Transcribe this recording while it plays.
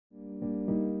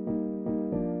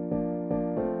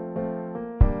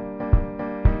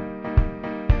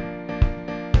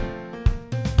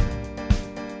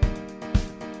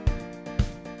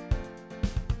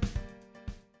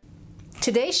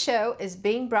Today's show is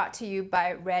being brought to you by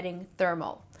Reading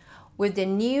Thermal. With the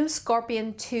new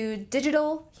Scorpion 2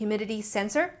 digital humidity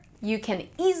sensor, you can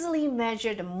easily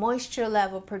measure the moisture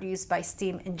level produced by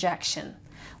steam injection.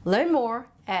 Learn more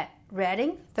at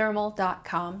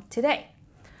readingthermal.com today.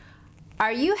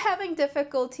 Are you having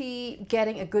difficulty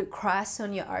getting a good crust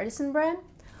on your artisan bread?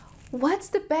 What's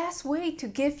the best way to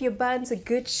give your buns a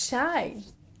good shine?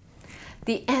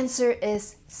 The answer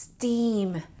is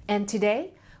steam. And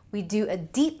today, we do a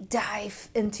deep dive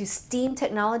into steam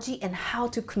technology and how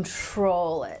to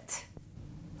control it.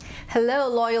 Hello,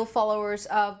 loyal followers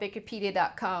of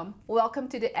BAKERpedia.com. Welcome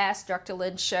to the Ask Dr.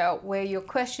 Lin show, where your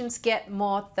questions get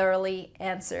more thoroughly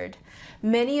answered.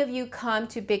 Many of you come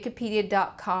to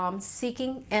BAKERpedia.com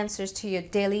seeking answers to your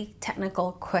daily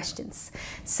technical questions.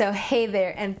 So hey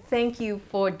there, and thank you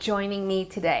for joining me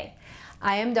today.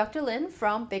 I am Dr. Lin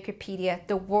from BAKERpedia,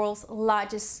 the world's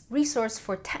largest resource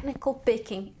for technical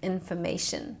baking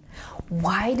information.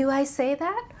 Why do I say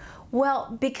that?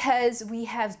 Well, because we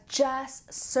have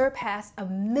just surpassed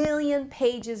 1 million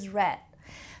pages read.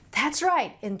 That's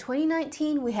right, in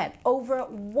 2019 we had over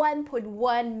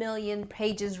 1.1 million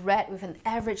pages read with an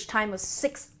average time of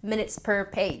 6 minutes per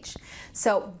page.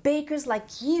 So bakers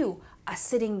like you are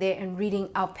sitting there and reading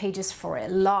our pages for a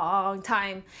long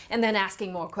time and then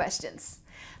asking more questions.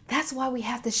 That's why we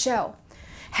have the show.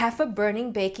 Have a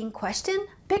burning baking question?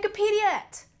 BAKERpedia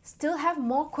it! Still have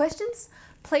more questions?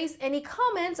 Place any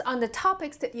comments on the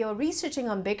topics that you're researching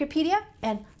on BAKERpedia,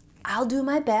 and I'll do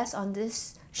my best on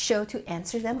this show to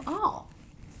answer them all.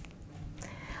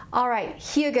 All right,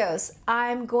 here goes.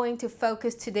 I'm going to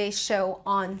focus today's show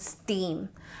on steam,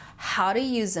 how to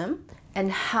use them, and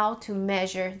how to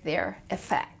measure their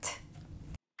effect.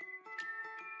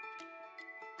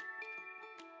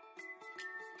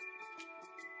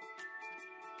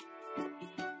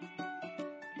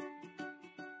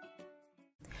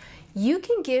 You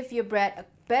can give your bread a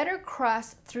better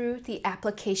crust through the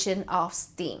application of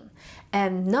steam,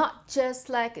 and not just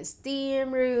like a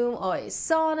steam room or a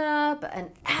sauna, but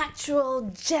an actual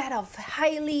jet of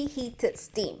highly heated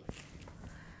steam.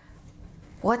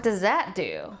 What does that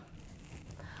do?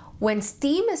 When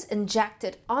steam is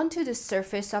injected onto the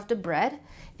surface of the bread,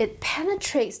 it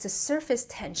penetrates the surface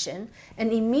tension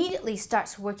and immediately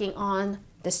starts working on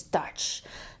the starch.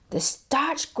 The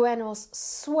starch granules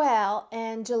swell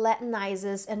and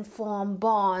gelatinizes and form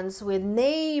bonds with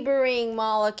neighboring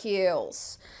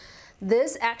molecules.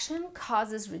 This action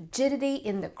causes rigidity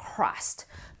in the crust.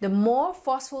 The more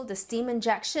forceful the steam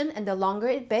injection and the longer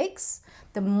it bakes,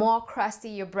 the more crusty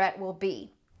your bread will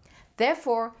be.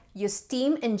 Therefore, your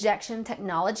steam injection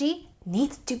technology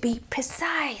needs to be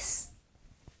precise.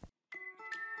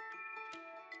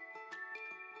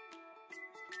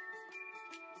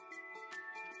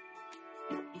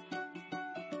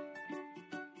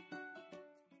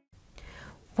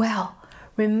 Well,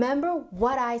 remember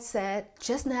what I said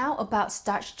just now about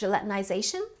starch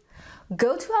gelatinization?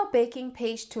 Go to our baking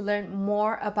page to learn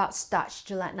more about starch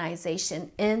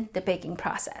gelatinization in the baking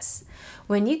process.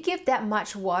 When you give that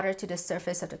much water to the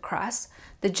surface of the crust,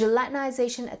 the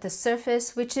gelatinization at the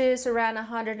surface, which is around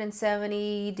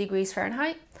 170 degrees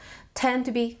Fahrenheit, tend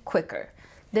to be quicker.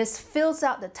 This fills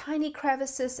out the tiny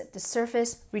crevices at the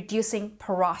surface, reducing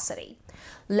porosity.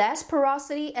 Less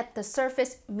porosity at the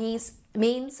surface means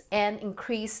an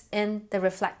increase in the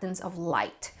reflectance of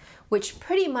light, which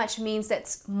pretty much means that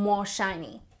it's more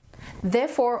shiny.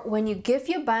 Therefore, when you give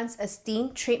your buns a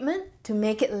steam treatment to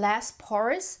make it less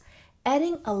porous,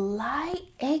 adding a light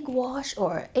egg wash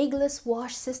or eggless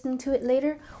wash system to it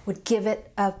later would give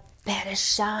it a better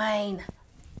shine.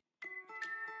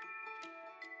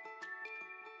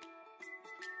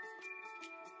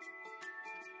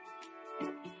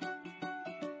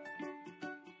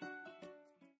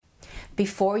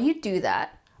 Before you do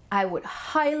that, I would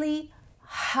highly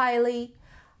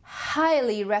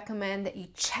recommend that you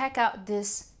check out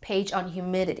this page on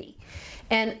humidity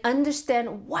and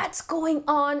understand what's going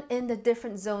on in the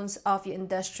different zones of your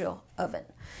industrial oven.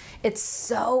 It's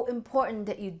so important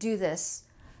that you do this.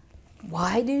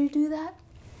 Why do you do that?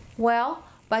 Well,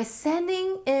 by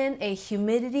sending in a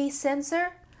humidity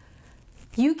sensor,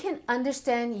 you can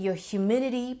understand your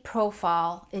humidity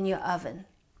profile in your oven.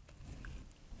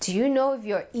 Do you know if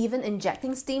you're even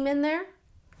injecting steam in there?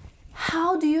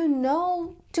 How do you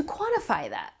know to quantify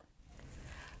that?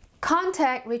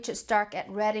 Contact Richard Stark at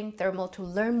Reading Thermal to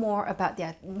learn more about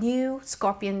their new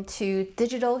Scorpion 2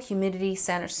 digital humidity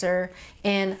sensor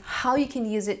and how you can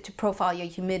use it to profile your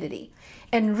humidity,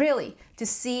 and really to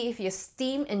see if your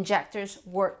steam injectors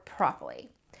work properly.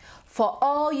 For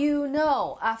all you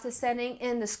know, after sending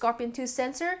in the Scorpion 2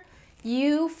 sensor,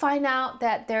 you find out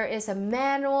that there is a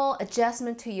manual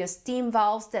adjustment to your steam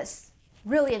valves that's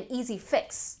really an easy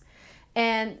fix.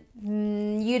 And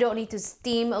you don't need to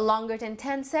steam longer than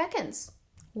 10 seconds.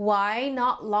 Why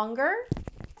not longer?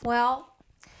 Well,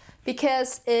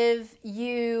 because if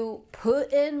you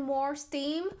put in more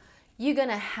steam, you're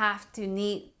gonna have to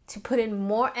need to put in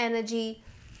more energy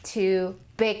to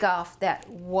bake off that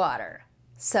water.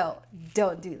 So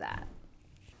don't do that.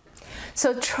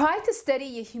 So try to study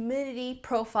your humidity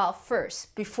profile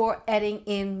first before adding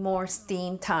in more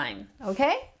steam time,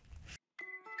 okay?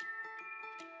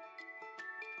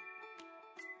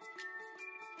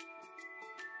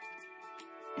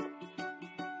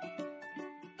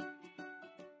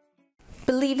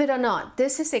 Believe it or not,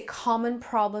 this is a common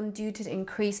problem due to the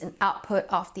increase in output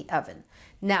of the oven.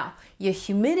 Now, your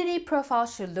humidity profile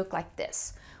should look like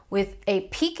this, with a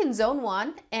peak in zone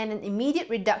 1 and an immediate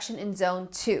reduction in zone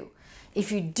 2. If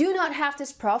you do not have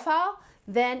this profile,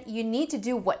 then you need to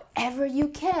do whatever you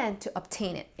can to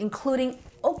obtain it, including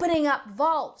opening up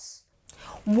valves.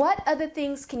 What other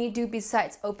things can you do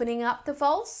besides opening up the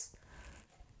valves?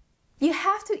 You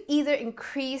have to either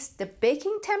increase the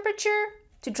baking temperature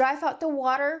to drive out the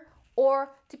water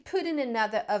or to put in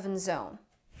another oven zone.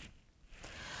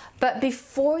 But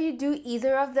before you do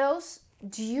either of those,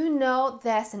 do you know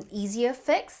there's an easier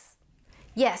fix?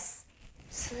 Yes,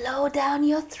 slow down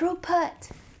your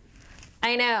throughput.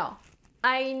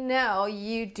 I know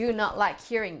you do not like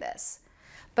hearing this.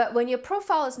 But when your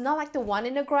profile is not like the one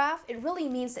in the graph, it really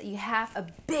means that you have a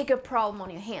bigger problem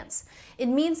on your hands. It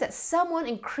means that someone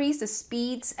increased the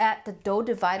speeds at the dough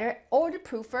divider or the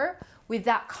proofer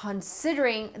without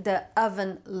considering the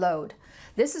oven load.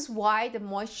 This is why the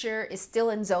moisture is still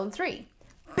in zone 3.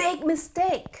 Big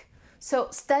mistake. So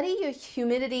study your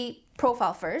humidity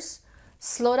profile first,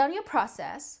 slow down your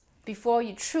process before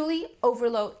you truly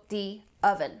overload the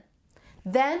oven.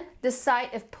 Then decide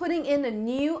if putting in a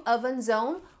new oven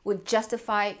zone would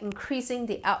justify increasing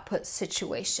the output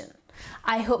situation.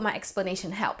 I hope my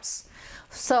explanation helps.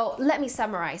 So let me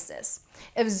summarize this.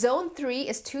 If zone 3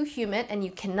 is too humid and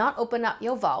you cannot open up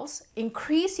your valves,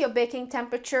 increase your baking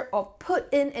temperature or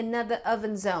put in another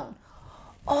oven zone.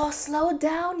 Or slow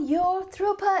down your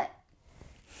throughput.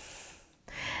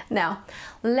 Now,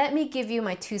 let me give you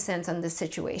my 2 cents on this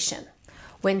situation.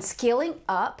 When scaling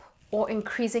up or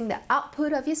increasing the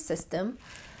output of your system,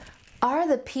 are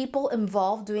the people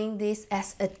involved doing this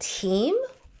as a team,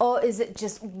 or is it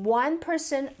just one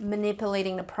person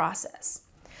manipulating the process?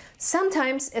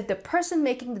 Sometimes if the person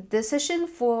making the decision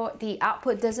for the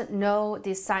output doesn't know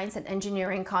the science and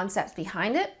engineering concepts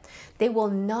behind it, they will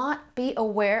not be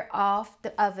aware of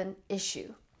the oven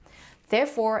issue.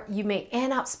 Therefore, you may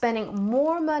end up spending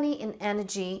more money and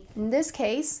energy, in this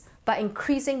case, by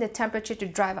increasing the temperature to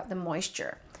drive up the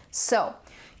moisture. So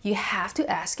you have to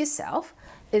ask yourself,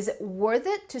 is it worth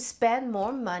it to spend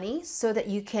more money so that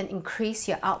you can increase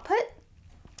your output?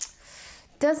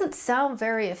 Doesn't sound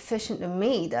very efficient to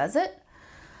me, does it?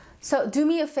 So do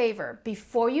me a favor,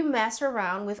 before you mess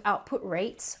around with output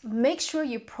rates, make sure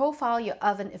you profile your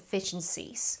oven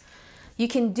efficiencies. You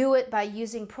can do it by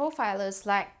using profilers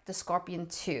like the Scorpion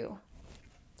 2.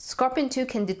 Scorpion 2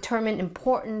 can determine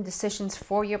important decisions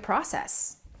for your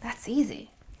process. That's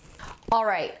easy. All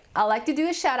right, I'd like to do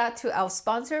a shout out to our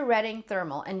sponsor Reading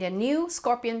Thermal and their new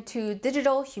Scorpion 2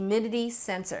 digital humidity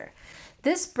sensor.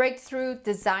 This breakthrough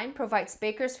design provides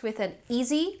bakers with an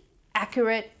easy,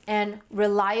 accurate, and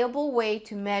reliable way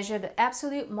to measure the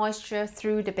absolute moisture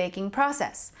through the baking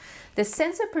process. The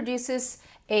sensor produces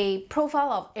a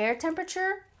profile of air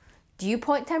temperature, dew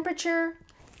point temperature,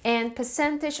 and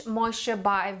percentage moisture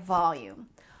by volume,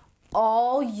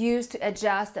 all used to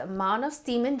adjust the amount of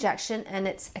steam injection and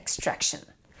its extraction.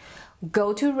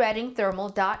 Go to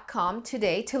readingthermal.com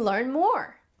today to learn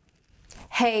more.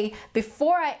 Hey,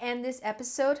 before I end this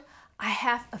episode, I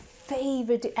have a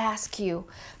favor to ask you.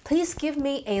 Please give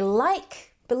me a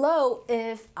like below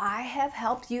if I have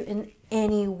helped you in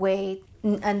any way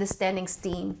in understanding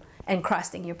steam and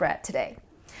crusting your bread today.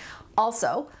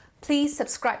 Also, please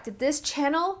subscribe to this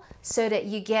channel so that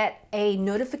you get a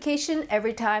notification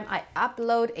every time I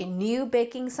upload a new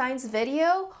baking science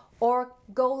video or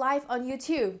go live on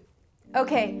YouTube.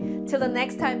 Okay, till the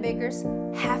next time, bakers,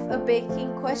 have a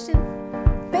baking question?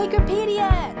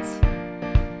 BAKERpedia!